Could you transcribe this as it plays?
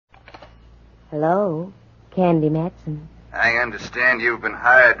Hello, Candy Matson. I understand you've been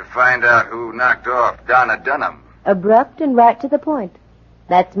hired to find out who knocked off Donna Dunham. Abrupt and right to the point.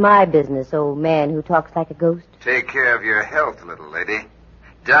 That's my business, old man who talks like a ghost. Take care of your health, little lady.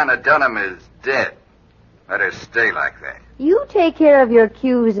 Donna Dunham is dead. Let her stay like that. You take care of your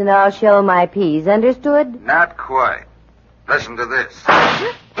Q's and I'll shell my P's, understood? Not quite. Listen to this.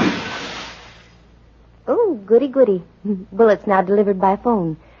 Oh, goody. Bullets now delivered by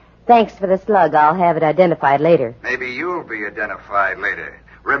phone. Thanks for the slug. I'll have it identified later. Maybe you'll be identified later.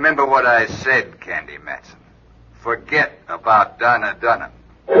 Remember what I said, Candy Matson. Forget about Donna Dunham.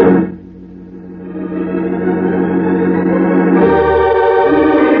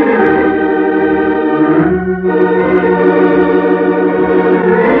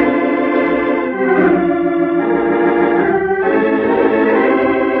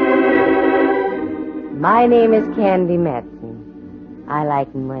 My name is Candy Matson. I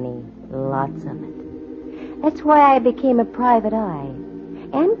like money, lots of it. That's why I became a private eye.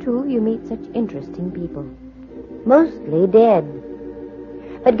 And, too, you meet such interesting people. Mostly dead.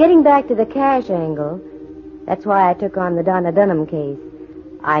 But getting back to the cash angle, that's why I took on the Donna Dunham case.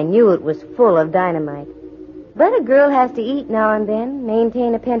 I knew it was full of dynamite. But a girl has to eat now and then,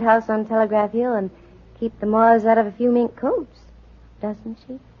 maintain a penthouse on Telegraph Hill, and keep the moths out of a few mink coats. Doesn't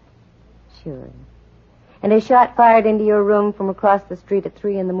she? Sure. And a shot fired into your room from across the street at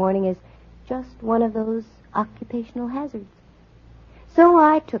 3 a.m. is just one of those occupational hazards. So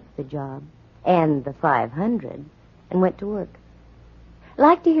I took the job, and the 500, and went to work.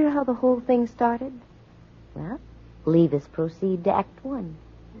 Like to hear how the whole thing started? Well, leave us proceed to Act 1.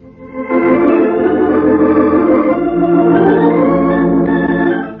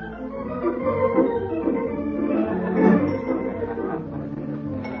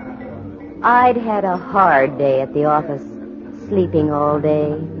 I'd had a hard day at the office, sleeping all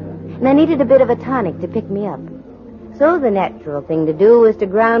day, and I needed a bit of a tonic to pick me up. So the natural thing to do was to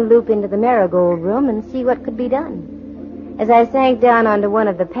ground loop into the marigold room and see what could be done. As I sank down onto one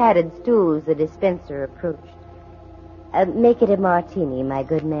of the padded stools, the dispenser approached. Make it a martini, my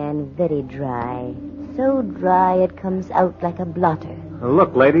good man, very dry. So dry it comes out like a blotter.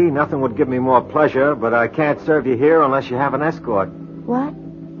 Look, lady, nothing would give me more pleasure, but I can't serve you here unless you have an escort. What?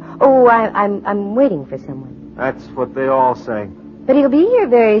 Oh, I'm waiting for someone. That's what they all say. But he'll be here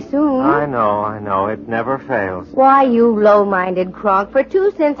very soon. I know. It never fails. Why, you low-minded cronk. For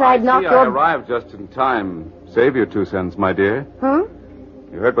 2 cents I'd knock your... I arrived just in time. Save your 2 cents, my dear. Huh?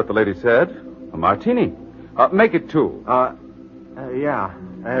 You heard what the lady said? A martini. Make it 2. Yeah.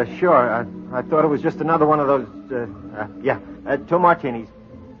 Sure. I thought it was just another one of those, 2 martinis.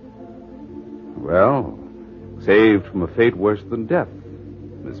 Well, saved from a fate worse than death,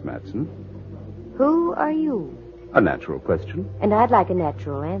 Miss Matson. Who are you? A natural question. And I'd like a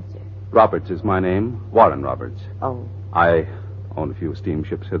natural answer. Roberts is my name. Warren Roberts. Oh. I own a few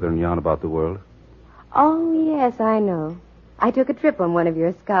steamships hither and yon about the world. Oh, yes, I know. I took a trip on one of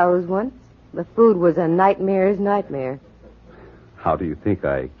your scows once. The food was a nightmare's nightmare. How do you think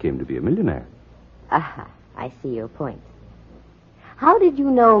I came to be a millionaire? Aha, I see your point. How did you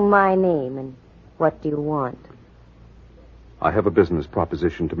know my name, and what do you want? I have a business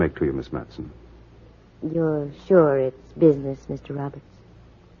proposition to make to you, Miss Matson. You're sure it's business, Mr. Roberts?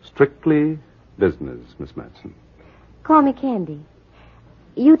 Strictly business, Miss Matson. Call me Candy.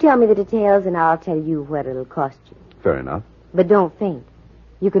 You tell me the details, and I'll tell you what it'll cost you. Fair enough. But don't faint.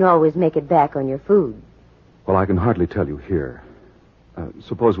 You can always make it back on your food. Well, I can hardly tell you here.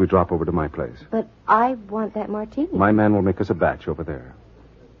 Suppose we drop over to my place. But I want that martini. My man will make us a batch over there.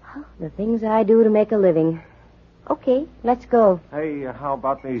 Oh, the things I do to make a living. Okay, let's go. Hey, how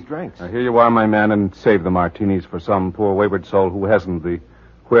about these drinks? Here you are, my man, and save the martinis for some poor wayward soul who hasn't the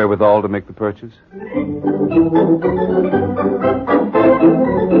wherewithal to make the purchase.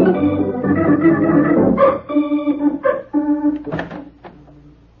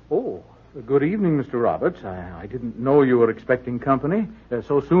 Oh, good evening, Mr. Roberts. I didn't know you were expecting company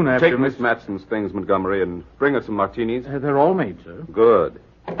so soon after... Take Miss Matson's things, Montgomery, and bring us some martinis. They're all made, sir. Good.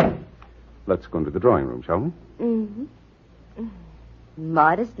 Let's go into the drawing room, shall we? Mm-hmm.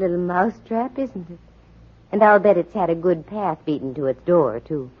 Modest little mousetrap, isn't it? And I'll bet it's had a good path beaten to its door,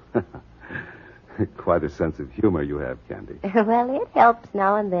 too. Quite a sense of humor you have, Candy. Well, it helps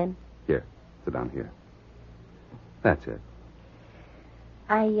now and then. Here, sit down here. That's it.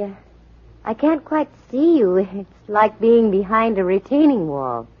 I can't quite see you. It's like being behind a retaining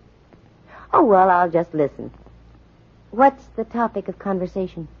wall. Oh, well, I'll just listen. What's the topic of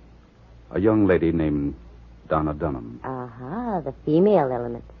conversation? A young lady named Donna Dunham. Uh-huh, the female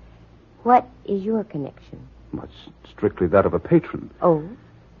element. What is your connection? Much strictly that of a patron. Oh?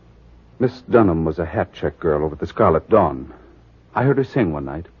 Miss Dunham was a hat check girl over at the Scarlet Dawn. I heard her sing one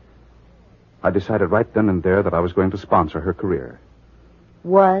night. I decided right then and there that I was going to sponsor her career.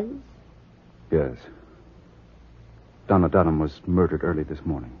 Was? Yes. Donna Dunham was murdered early this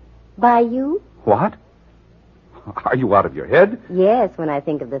morning. By you? What? Are you out of your head? Yes, when I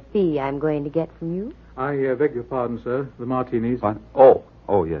think of the fee I'm going to get from you. I beg your pardon, sir. The martinis. What?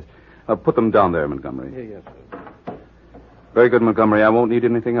 Oh, yes. Put them down there, Montgomery. Yes, sir. Very good, Montgomery. I won't need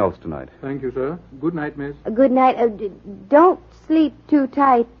anything else tonight. Thank you, sir. Good night, miss. Good night. Don't sleep too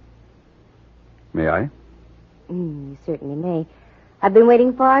tight. May I? You certainly may. I've been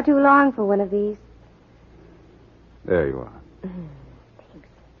waiting far too long for one of these. There you are. Thanks.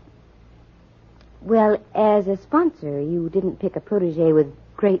 Well, as a sponsor, you didn't pick a protege with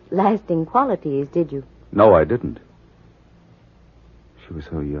great lasting qualities, did you? No, I didn't. She was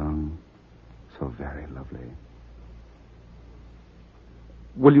so young, so very lovely.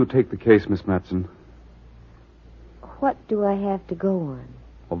 Will you take the case, Miss Matson? What do I have to go on?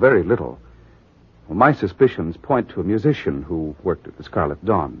 Oh, very little. Well, my suspicions point to a musician who worked at the Scarlet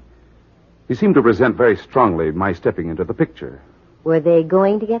Dawn. He seemed to resent very strongly my stepping into the picture. Were they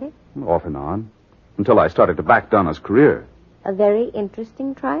going together? Off and on. Until I started to back Donna's career. A very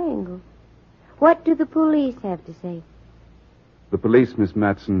interesting triangle. What do the police have to say? The police, Miss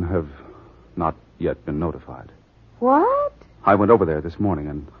Matson, have not yet been notified. What? I went over there this morning,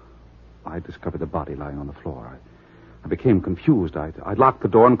 and I discovered the body lying on the floor. I became confused. I locked the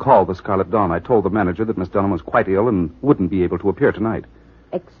door and called the Scarlet Dawn. I told the manager that Miss Dunham was quite ill and wouldn't be able to appear tonight.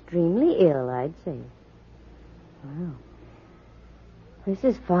 Extremely ill, I'd say. Well, this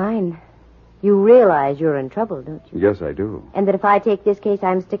is fine. You realize you're in trouble, don't you? Yes, I do. And that if I take this case,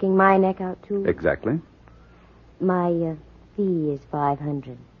 I'm sticking my neck out, too? Exactly. My fee is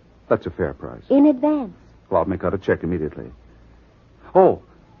 $500. That's a fair price. In advance. Well, I'll make out a check immediately. Oh.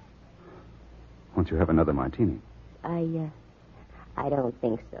 Won't you have another martini? I don't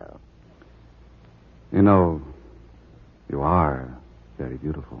think so. You know, you are very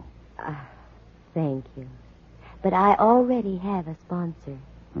beautiful. Thank you. But I already have a sponsor.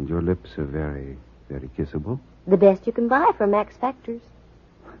 And your lips are very, very kissable. The best you can buy from Max Factors.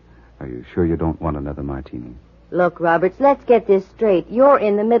 Are you sure you don't want another martini? Look, Roberts, let's get this straight. You're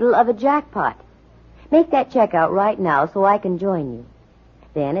in the middle of a jackpot. Make that check out right now so I can join you.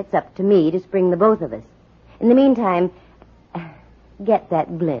 Then it's up to me to spring the both of us. In the meantime, get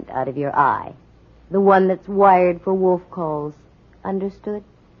that glint out of your eye. The one that's wired for wolf calls. Understood?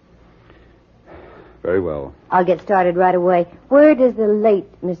 Very well. I'll get started right away. Where does the late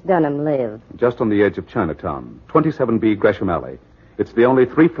Miss Dunham live? Just on the edge of Chinatown. 27B Gresham Alley. It's the only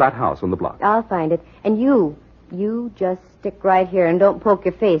 3-flat house on the block. I'll find it. And you just stick right here and don't poke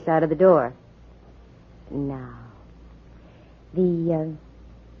your face out of the door. Now, the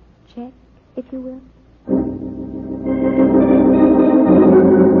check, if you will.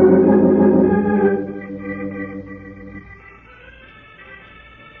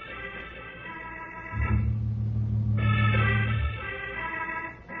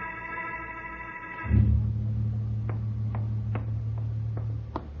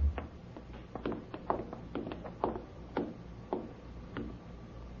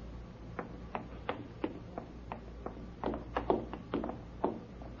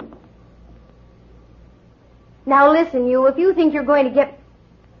 Now listen, you, if you think you're going to get...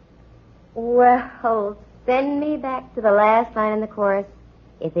 Well, send me back to the last line in the chorus,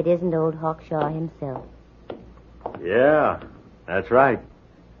 if it isn't old Hawkshaw himself. Yeah, that's right.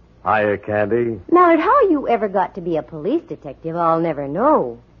 Hiya, Candy. Mallard, how you ever got to be a police detective, I'll never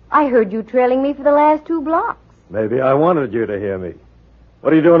know. I heard you trailing me for the last 2 blocks. Maybe I wanted you to hear me.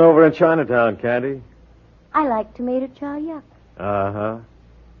 What are you doing over in Chinatown, Candy? I like tomato chow yuck. Uh-huh.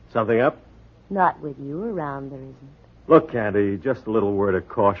 Something up? Not with you around, there isn't. Look, Candy, just a little word of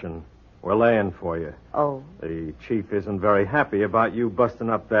caution. We're laying for you. Oh, The chief isn't very happy about you busting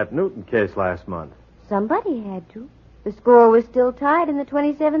up that Newton case last month. somebody had to. The score was still tied in the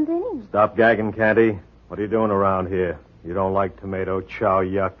 27th inning. Stop gagging, Candy. What are you doing around here? You don't like tomato chow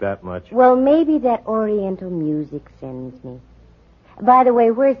yuck that much. Well, maybe that Oriental music sends me. By the way,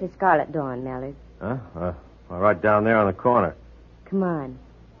 where's the Scarlet Dawn, Mallard? Huh? Right down there on the corner. Come on.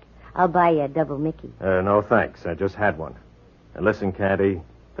 I'll buy you a double Mickey. No, thanks. I just had one. And listen, Candy,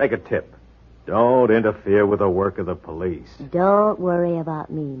 take a tip. Don't interfere with the work of the police. Don't worry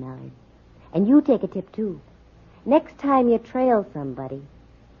about me, Mallard. And you take a tip, too. Next time you trail somebody,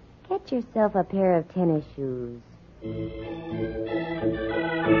 get yourself a pair of tennis shoes.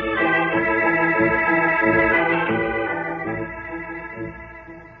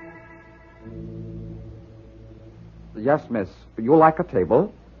 Yes, miss. You like a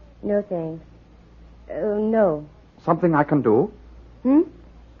table? No, thanks. No. Something I can do? Hmm?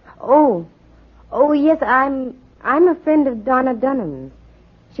 Oh, yes, I'm a friend of Donna Dunham's.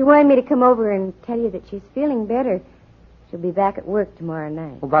 She wanted me to come over and tell you that she's feeling better. She'll be back at work tomorrow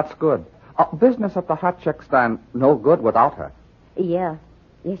night. Well, that's good. Business at the hot chick stand no good without her. Yeah.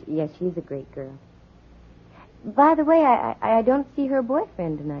 Yes, she's a great girl. By the way, I don't see her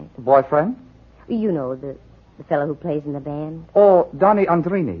boyfriend tonight. Boyfriend? You know, the fellow who plays in the band. Oh, Donnie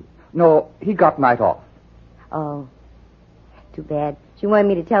Andrini. No, he got night off. Oh, too bad. She wanted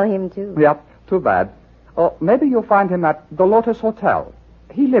me to tell him, too. Yep, too bad. Oh, maybe you'll find him at the Lotus Hotel.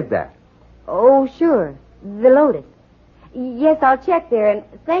 He lived there. Oh, sure. The Lotus. Yes, I'll check there, and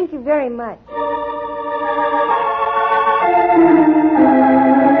thank you very much.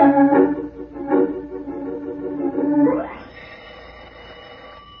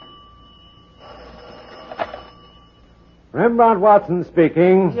 Rembrandt Watson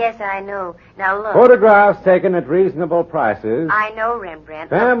speaking. Yes, I know. Now, look. Photographs taken at reasonable prices. I know, Rembrandt.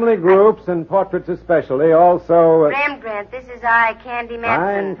 Family groups and portraits especially. Also... Rembrandt, this is I, Candy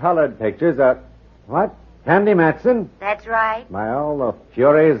Matson. fine colored pictures. What? Candy Matson? That's right. By all the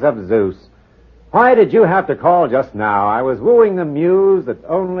furies of Zeus. Why did you have to call just now? I was wooing the muse that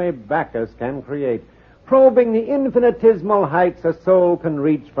only Bacchus can create, probing the infinitesimal heights a soul can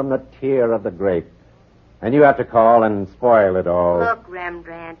reach from the tear of the grape. And you have to call and spoil it all. Look,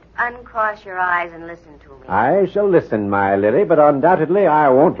 Rembrandt, uncross your eyes and listen to me. I shall listen, my Lily, but undoubtedly I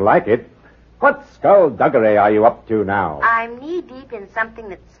won't like it. What skullduggery are you up to now? I'm knee-deep in something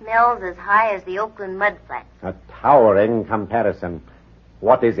that smells as high as the Oakland mudflats. A towering comparison.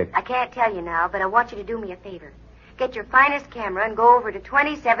 What is it? I can't tell you now, but I want you to do me a favor. Get your finest camera and go over to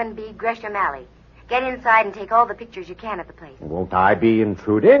 27B Gresham Alley. Get inside and take all the pictures you can of the place. Won't I be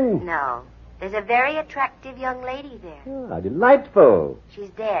intruding? No. There's a very attractive young lady there. Ah, delightful. She's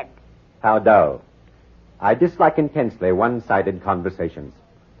dead. How dull. I dislike intensely one-sided conversations.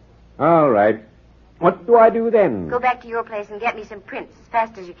 All right. What do I do then? Go back to your place and get me some prints as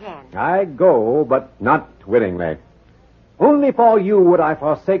fast as you can. I go, but not willingly. Only for you would I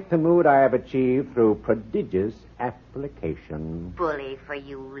forsake the mood I have achieved through prodigious application. Bully for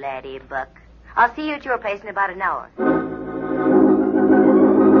you, laddie buck. I'll see you at your place in about an hour.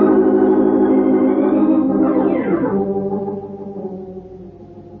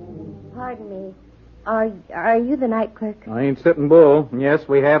 Pardon me. Are you the night clerk? I ain't sitting bull. Yes,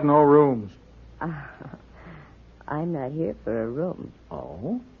 we have no rooms. I'm not here for a room.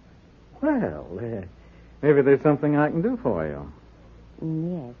 Oh? Well, maybe there's something I can do for you.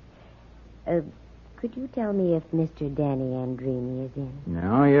 Yes. Could you tell me if Mr. Danny Andrini is in?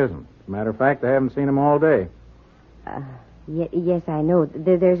 No, he isn't. As a matter of fact, I haven't seen him all day. Yes, I know.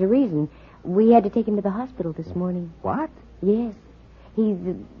 There's a reason. We had to take him to the hospital this morning. What? Yes.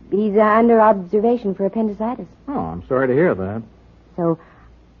 He's under observation for appendicitis. Oh, I'm sorry to hear that. So,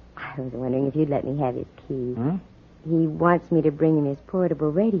 I was wondering if you'd let me have his key. Huh? He wants me to bring him his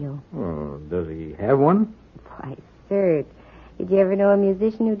portable radio. Oh, does he have one? Why, sir, did you ever know a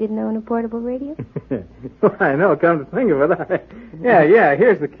musician who didn't own a portable radio? Well, I know, come to think of it. Yeah,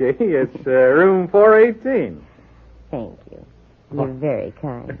 here's the key. It's room 418. Thank you. You're very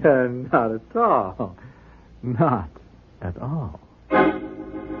kind. Not at all. Not at all.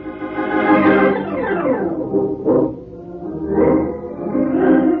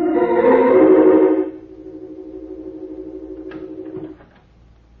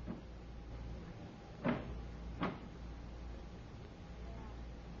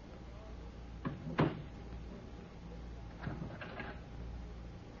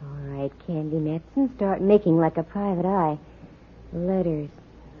 All right, Candy Matson, start making like a private eye. Letters.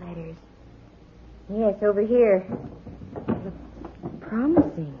 Yes, over here.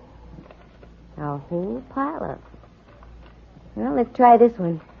 Promising. A whole pile of. Well, let's try this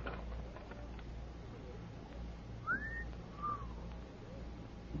one.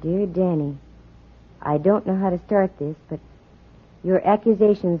 Dear Danny, I don't know how to start this, but your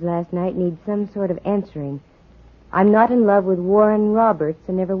accusations last night need some sort of answering. I'm not in love with Warren Roberts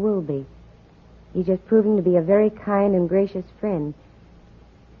and never will be. He's just proving to be a very kind and gracious friend.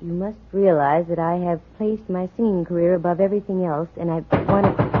 You must realize that I have placed my singing career above everything else, and I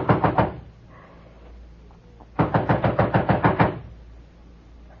want to...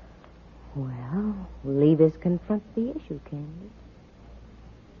 Well, Levis confronts the issue, Candy.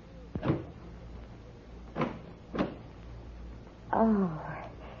 Oh.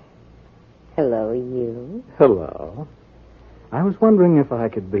 Hello, you. Hello. I was wondering if I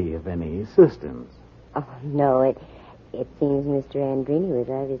could be of any assistance. Oh, no, it seems Mr. Andrini was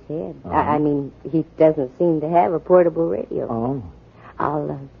out of his head. Oh. I mean, he doesn't seem to have a portable radio. Oh.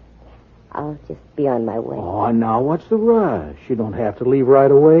 I'll I'll just be on my way. Oh, now what's the rush? You don't have to leave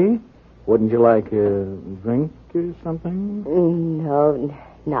right away. Wouldn't you like a drink or something? No,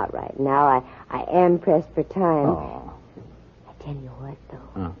 not right now. I am pressed for time. Oh. I tell you what,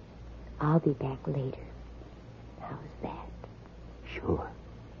 though. Huh? I'll be back later. How's that? Sure.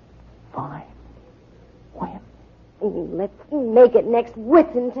 Fine. When? Let's make it next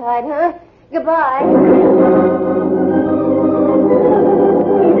Whitsuntide, huh? Goodbye.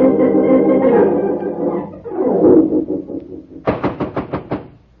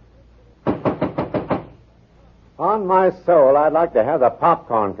 On my soul, I'd like to have the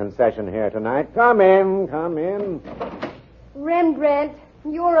popcorn concession here tonight. Come in, come in. Rembrandt,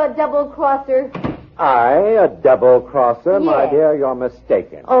 you're a double-crosser. A double-crosser? My Yes. dear, you're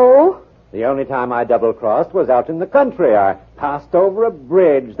mistaken. Oh? The only time I double-crossed was out in the country. I passed over a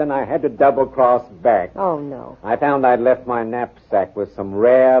bridge, then I had to double-cross back. Oh, no. I found I'd left my knapsack with some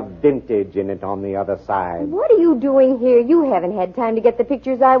rare vintage in it on the other side. What are you doing here? You haven't had time to get the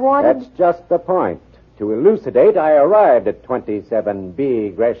pictures I wanted. That's just the point. To elucidate, I arrived at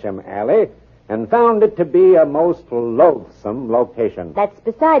 27B Gresham Alley and found it to be a most loathsome location. That's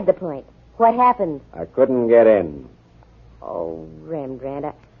beside the point. What happened? I couldn't get in. Oh,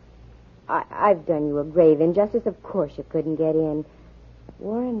 Rembrandt, I've done you a grave injustice. Of course you couldn't get in.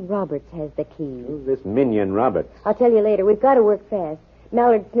 Warren Roberts has the key. Who's this minion Roberts? I'll tell you later. We've got to work fast.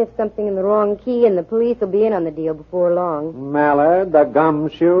 Mallard sniffed something in the wrong key, and the police will be in on the deal before long. Mallard, the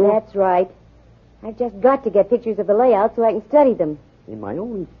gumshoe? That's right. I've just got to get pictures of the layout so I can study them. In my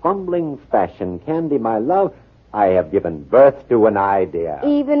own fumbling fashion, Candy, my love, I have given birth to an idea.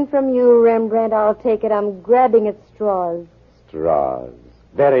 Even from you, Rembrandt, I'll take it. I'm grabbing at straws. Straws.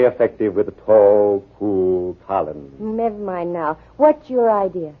 Very effective with tall, cool Collins. Never mind now. What's your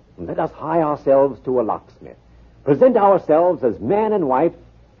idea? Let us hie ourselves to a locksmith. Present ourselves as man and wife,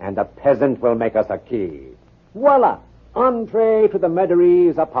 and a peasant will make us a key. Voila! Entree to the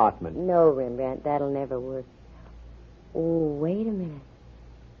Meaderies apartment. No, Rembrandt, that'll never work. Oh, wait a minute.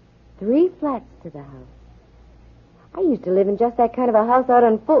 3 flats to the house. I used to live in just that kind of a house out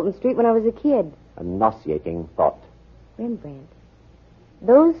on Fulton Street when I was a kid. A nauseating thought. Rembrandt,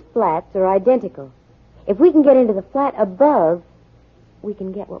 those flats are identical. If we can get into the flat above, we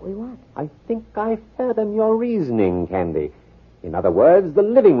can get what we want. I think I fathom your reasoning, Candy. In other words, the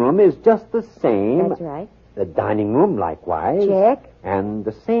living room is just the same. That's right. The dining room, likewise. Check. And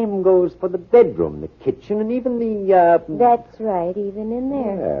the same goes for the bedroom, the kitchen, and even the, That's right, even in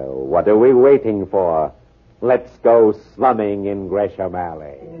there. Well, what are we waiting for? Let's go slumming in Gresham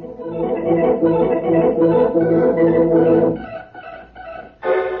Alley.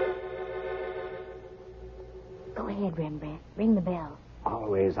 Go ahead, Rembrandt. Ring the bell.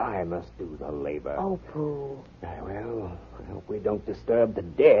 Always I must do the labor. Oh, pooh. Well, I hope we don't disturb the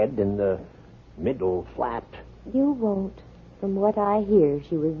dead in the middle flat. You won't. From what I hear,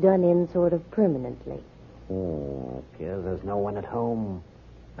 she was done in sort of permanently. Oh, appears there's no one at home.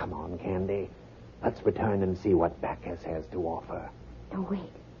 Come on, Candy. Let's return and see what Bacchus has to offer. No, wait.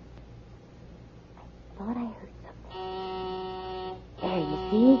 I thought I heard something. There, you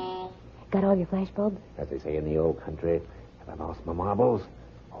see? Got all your flashbulbs? As they say in the old country, have I lost my marbles?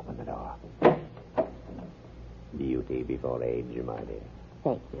 Open the door. Beauty before age, my dear.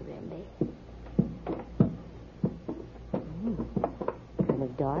 Thank you, Remby. Kind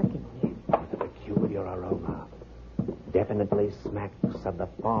of dark in here. With a peculiar aroma. Definitely smacks of the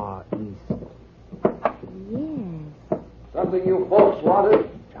Far East. Yes. Something you folks wanted?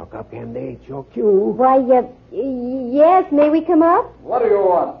 Chalk up, Candy. It's your cue. Why, yes, may we come up? What do you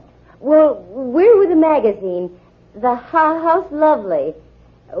want? Well, we're with a magazine, The House Lovely.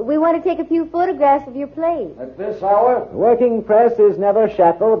 We want to take a few photographs of your place. At this hour? The working press is never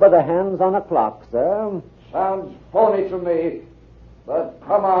shackled by the hands on a clock, sir. Sounds phony to me, but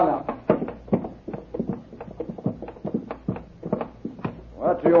come on up.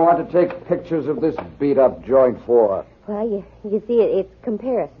 What do you want to take pictures of this beat-up joint for? Well, you see, it's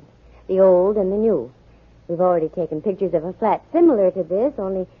comparison. The old and the new. We've already taken pictures of a flat similar to this,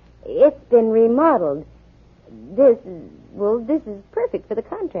 only it's been remodeled. This is perfect for the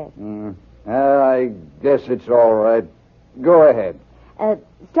contrast. I guess it's all right. Go ahead.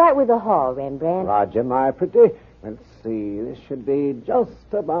 Start with the hall, Rembrandt. Roger, my pretty. Let's see. This should be just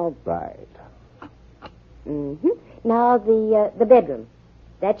about right. Mm-hmm. Now the bedroom.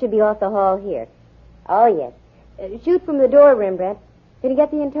 That should be off the hall here. Oh, yes. Shoot from the door, Rembrandt. Did you get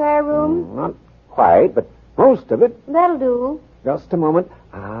the entire room? Not quite, but most of it. That'll do. Just a moment.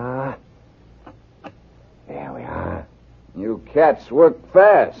 Ah. There we are. You cats work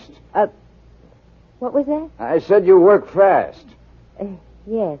fast. What was that? I said you work fast.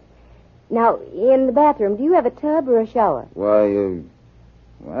 Yes. Now, in the bathroom, do you have a tub or a shower?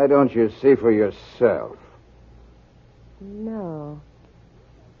 Why don't you see for yourself? No.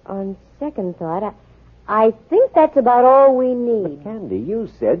 On second thought, I think that's about all we need. Candy, you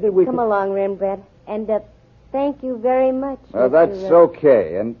said that we Come could... along, Rembrandt. And thank you very much. That's Mr.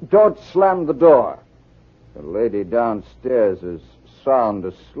 okay. And don't slam the door. The lady downstairs is sound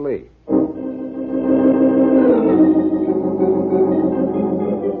asleep.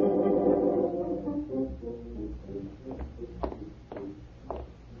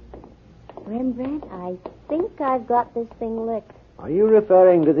 Rembrandt, I think I've got this thing licked. Are you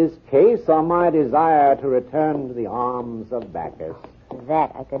referring to this case or my desire to return to the arms of Bacchus?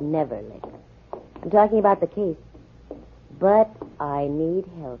 That I could never lick. I'm talking about the case. But I need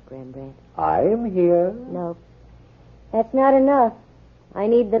help, Rembrandt. I'm here. No. That's not enough. I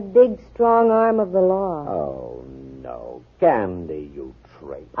need the big, strong arm of the law. Oh, no. Candy, you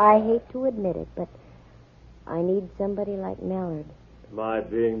traitor. I hate to admit it, but I need somebody like Mallard. Am I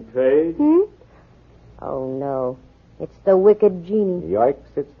being paid? Oh, no. It's the wicked genie.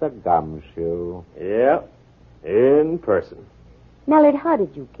 Yoicks, it's the gumshoe. Yeah, in person. Mallard, how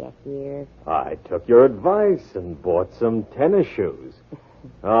did you get here? I took your advice and bought some tennis shoes.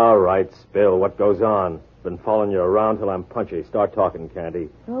 All right, Spill, what goes on? Been following you around till I'm punchy. Start talking, Candy.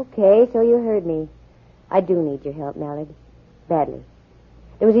 Okay, so you heard me. I do need your help, Mallard. Badly.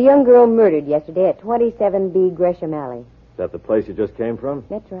 There was a young girl murdered yesterday at 27B Gresham Alley. Is that the place you just came from?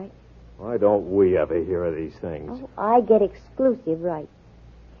 That's right. Why don't we ever hear of these things? Oh, I get exclusive rights.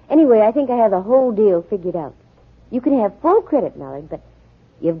 Anyway, I think I have the whole deal figured out. You can have full credit, Mallard, but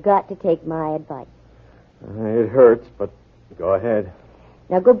you've got to take my advice. It hurts, but go ahead.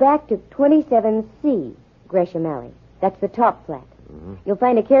 Now go back to 27C Gresham Alley. That's the top flat. Mm-hmm. You'll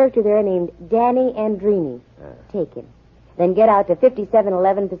find a character there named Danny Andrini. Take him. Then get out to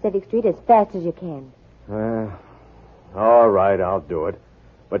 5711 Pacific Street as fast as you can. All right, I'll do it.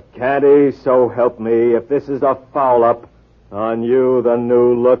 But Candy, so help me, if this is a foul-up, on you the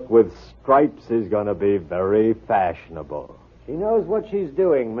new look with stripes is going to be very fashionable. She knows what she's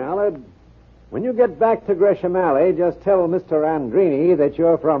doing, Mallard. When you get back to Gresham Alley, just tell Mr. Andrini that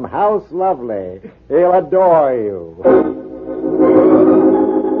you're from House Lovely. He'll adore you.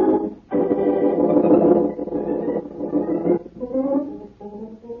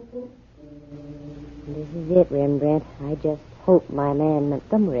 This is it, Rembrandt. I just hope my man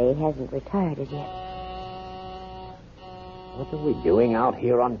Montgomery hasn't retired as yet. What are we doing out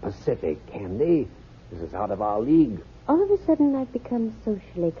here on Pacific, Candy? This is out of our league. All of a sudden, I've become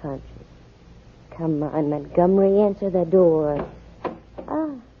socially conscious. Come on, Montgomery, answer the door. Ah,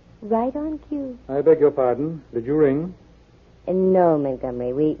 right on cue. I beg your pardon. Did you ring? No,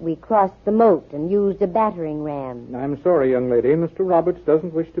 Montgomery. We crossed the moat and used a battering ram. I'm sorry, young lady. Mr. Roberts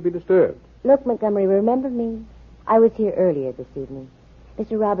doesn't wish to be disturbed. Look, Montgomery, remember me? I was here earlier this evening.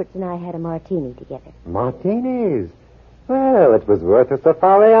 Mr. Roberts and I had a martini together. Martinis? Well, it was worth a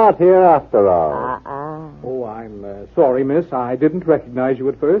safari out here after all. Oh, I'm sorry, miss. I didn't recognize you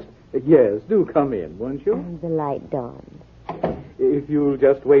at first. Yes, do come in, won't you? The light dawned. If you'll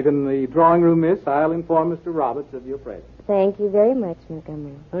just wait in the drawing room, miss, I'll inform Mr. Roberts of your presence. Thank you very much,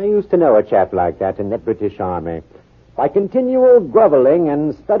 Montgomery. I used to know a chap like that in the British Army. By continual groveling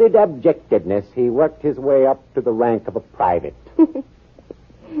and studied abjectedness, he worked his way up to the rank of a private.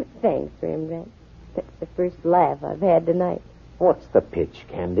 Thanks, Rembrandt. That's the first laugh I've had tonight. What's the pitch,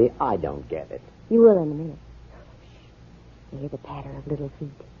 Candy? I don't get it. You will in a minute. Shh. You hear the patter of little feet.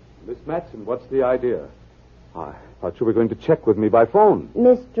 Miss Matson, what's the idea? I thought you were going to check with me by phone.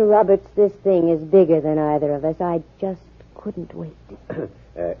 Mr. Roberts, this thing is bigger than either of us. I just couldn't wait.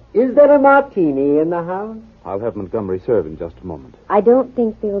 Is there a martini in the house? I'll have Montgomery serve in just a moment. I don't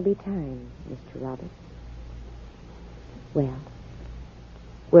think there'll be time, Mr. Roberts. Well,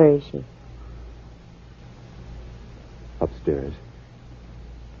 where is she? Upstairs.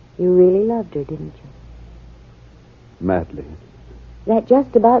 You really loved her, didn't you? Madly. That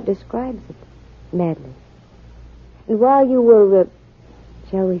just about describes it. Madly. And while you were,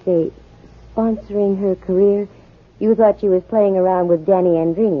 shall we say, sponsoring her career, you thought she was playing around with Danny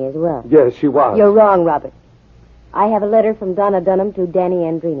Andrini as well. Yes, she was. You're wrong, Robert. I have a letter from Donna Dunham to Danny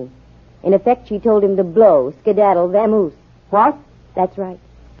Andrini. In effect, she told him to blow, skedaddle, vamoose. What? That's right.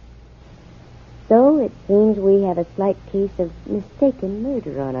 So it seems we have a slight case of mistaken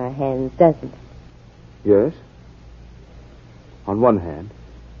murder on our hands, doesn't it? Yes. On one hand.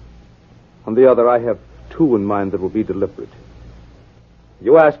 On the other, I have two in mind that will be deliberate.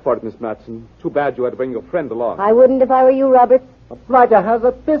 You asked for it, Miss Matson. Too bad you had to bring your friend along. I wouldn't if I were you, Robert. A writer has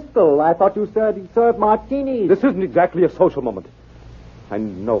a pistol. I thought you said he served martinis. This isn't exactly a social moment. I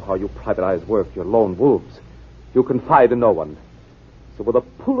know how you private eyes work. You're lone wolves. You confide in no one. So with a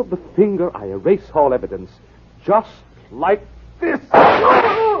pull of the finger, I erase all evidence. Just like this.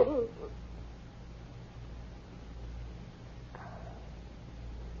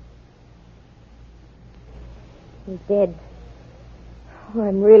 He's dead. Oh,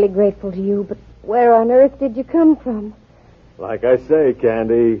 I'm really grateful to you, but where on earth did you come from? Like I say,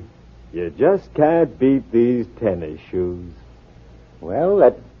 Candy, you just can't beat these tennis shoes. Well,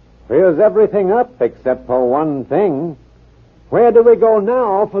 that clears everything up except for one thing. Where do we go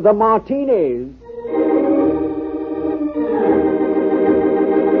now for the martinis?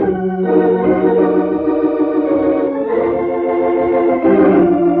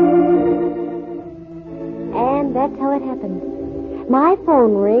 And that's how it happened. My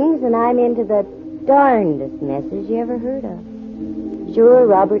phone rings and I'm into the darndest messes you ever heard of. Sure,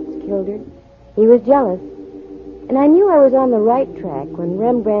 Roberts killed her. He was jealous. And I knew I was on the right track when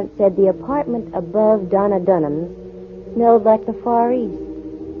Rembrandt said the apartment above Donna Dunham's smelled like the Far East.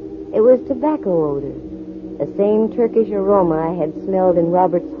 It was tobacco odor, the same Turkish aroma I had smelled in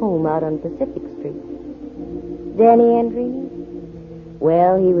Robert's home out on Pacific Street. Danny Andrini?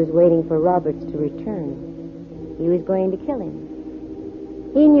 Well, he was waiting for Roberts to return. He was going to kill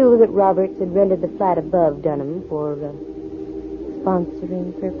him. He knew that Roberts had rented the flat above Dunham for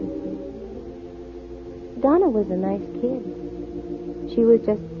sponsoring purposes. Donna was a nice kid. She was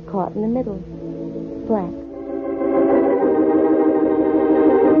just caught in the middle, flat.